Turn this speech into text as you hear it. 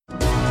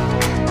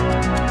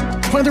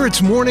Whether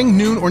it's morning,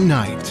 noon, or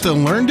night, the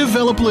Learn,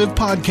 Develop, Live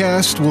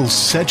podcast will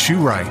set you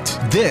right.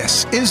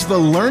 This is the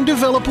Learn,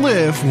 Develop,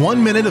 Live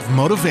 1 Minute of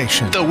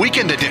Motivation, the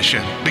weekend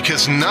edition,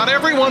 because not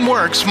everyone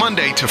works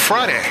Monday to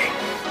Friday.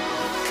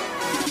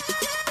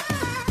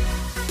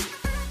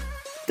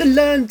 The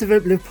Learn,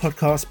 Develop, Live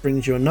podcast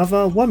brings you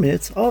another 1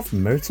 minute of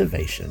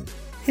motivation.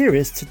 Here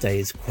is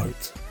today's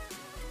quote.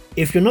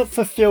 If you're not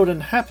fulfilled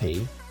and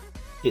happy,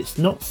 it's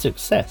not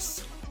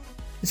success.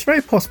 It's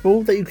very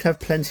possible that you could have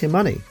plenty of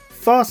money,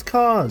 fast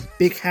cars,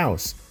 big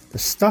house, the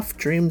stuff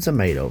dreams are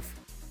made of.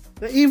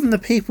 But even the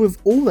people with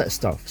all that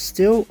stuff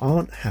still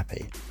aren't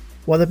happy.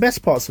 One of the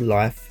best parts of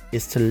life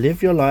is to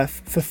live your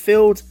life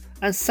fulfilled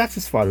and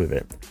satisfied with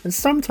it. And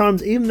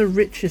sometimes even the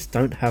richest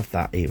don't have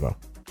that either.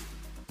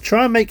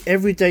 Try and make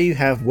every day you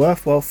have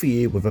worthwhile for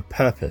you with a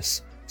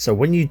purpose. So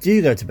when you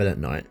do go to bed at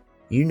night,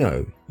 you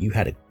know you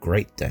had a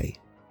great day.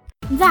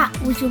 That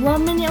was your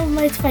 1 minute of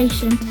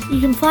motivation. You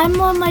can find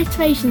more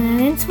motivation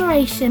and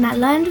inspiration at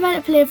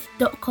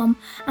learndeveloplive.com,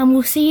 and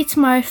we'll see you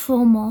tomorrow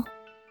for more.